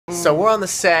So we're on the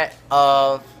set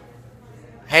of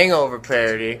Hangover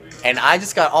parody, and I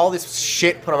just got all this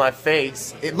shit put on my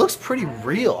face. It looks pretty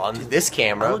real on this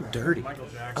camera. I look dirty.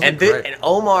 And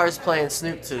Omar is playing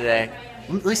Snoop today.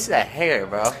 Let me see that hair,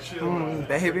 bro.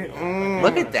 Baby.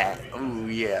 Look at that. Ooh,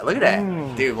 yeah. Look at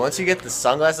that. Dude, once you get the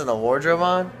sunglasses and the wardrobe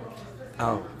on.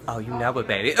 Oh, you know it,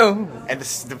 baby. Oh. And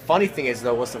the funny thing is,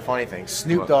 though, what's the funny thing?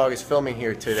 Snoop Dogg is filming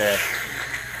here today.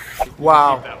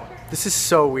 Wow. This is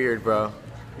so weird, bro.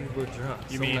 You look drunk.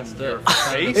 You mean your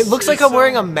face? It looks like I'm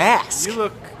wearing a mask. You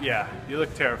look, yeah, you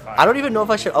look terrified. I don't even know if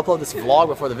I should upload this vlog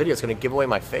before the video. It's going to give away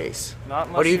my face. Not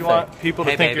unless What do you you want people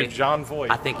to Hey, think baby. you're John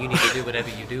Voight. I think you need to do whatever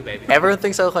you do, baby. Everyone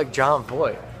thinks I look like John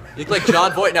Voight. You look like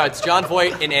John Voight. No, it's John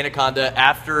Voight in Anaconda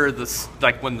after the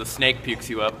when the snake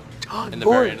pukes you up in the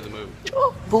very end of the movie.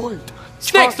 John Voight.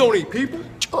 Snakes don't eat people.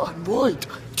 John Voight.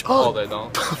 Oh, they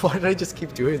don't. Why did I just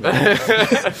keep doing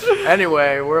that?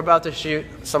 Anyway, we're about to shoot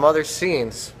some other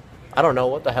scenes. I don't know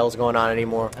what the hell's going on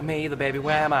anymore. Me either, baby.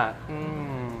 Where am I?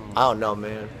 I don't know,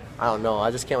 man. I don't know. I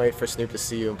just can't wait for Snoop to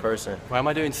see you in person. Why am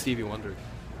I doing Stevie Wonder?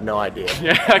 No idea.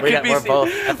 Yeah, I could be. We're both.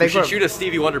 I We think should shoot a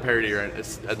Stevie Wonder parody at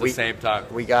the same time.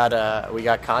 We got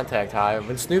contact high.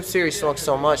 When Snoop series smokes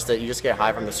so much that you just get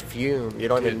high from this fume, you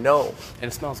don't even know.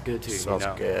 And it smells good too. Smells you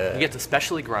know? good. He gets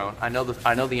especially grown. I know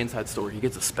the inside story. He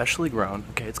gets especially grown.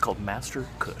 Okay, it's called Master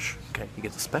Kush. Okay, he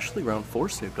gets especially grown for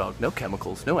Snoop Dogg. No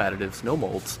chemicals, no additives, no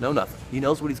molds, no nothing. He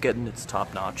knows what he's getting. It's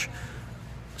top notch.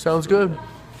 Sounds good.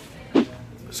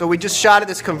 So we just shot at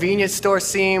this convenience store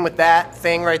scene with that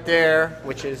thing right there,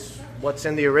 which is what's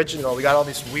in the original. We got all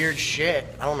this weird shit.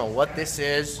 I don't know what this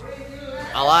is.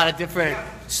 A lot of different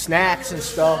snacks and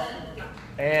stuff.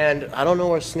 And I don't know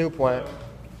where Snoop went.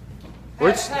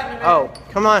 Oh,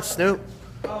 come on, Snoop.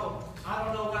 Oh, I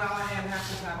don't know where I am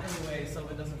half the time anyway, so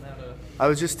it doesn't matter. I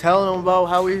was just telling him about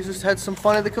how we just had some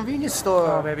fun at the convenience store.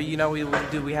 Oh, baby, you know we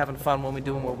do. We having fun when we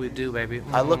doing what we do, baby.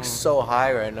 I look so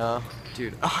high right now.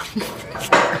 Dude.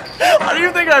 How do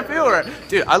you think I feel right?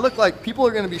 Dude, I look like people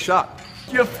are gonna be shocked.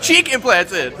 You have cheek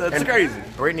implants in. That's crazy.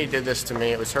 Brittany did this to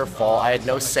me. It was her fault. I had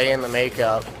no say in the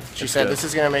makeup. She said, this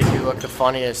is going to make you look the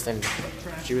funniest, and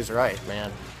she was right,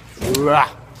 man.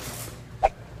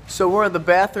 So we're in the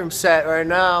bathroom set right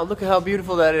now. Look at how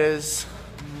beautiful that is.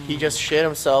 He just shit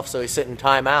himself, so he's sitting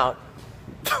time out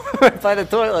right by the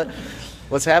toilet.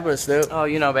 What's happening, Snoop? Oh,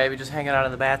 you know, baby, just hanging out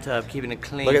in the bathtub, keeping it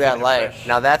clean. Look at that keeping it light. fresh.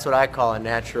 Now that's what I call a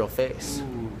natural face.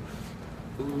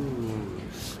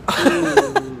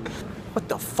 What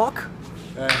the fuck?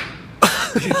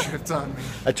 You tripped on me.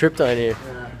 I tripped on you.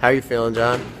 How you feeling,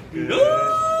 John?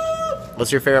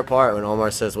 What's your favorite part when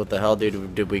Omar says, "What the hell,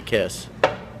 dude, did we kiss?"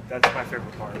 That's my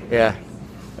favorite part. Yeah.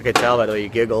 I could tell by the way you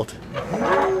giggled.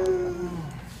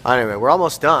 Anyway, we're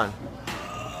almost done.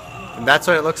 And that's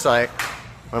what it looks like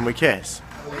when we kiss.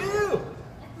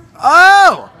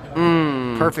 Oh!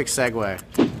 Perfect segue.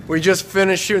 We just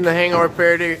finished shooting the Hangover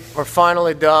parody. We're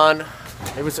finally done.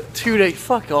 It was a 2-day,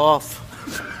 fuck off.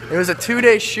 It was a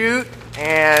 2-day shoot,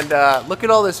 and look at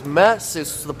all this mess.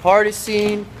 It's the party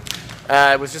scene.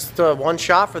 It was just one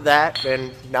shot for that,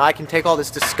 and now I can take all this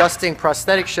disgusting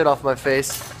prosthetic shit off my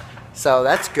face. So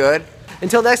that's good.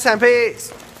 Until next time,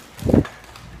 peace.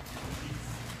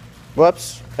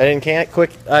 Whoops, I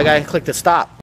gotta click to stop.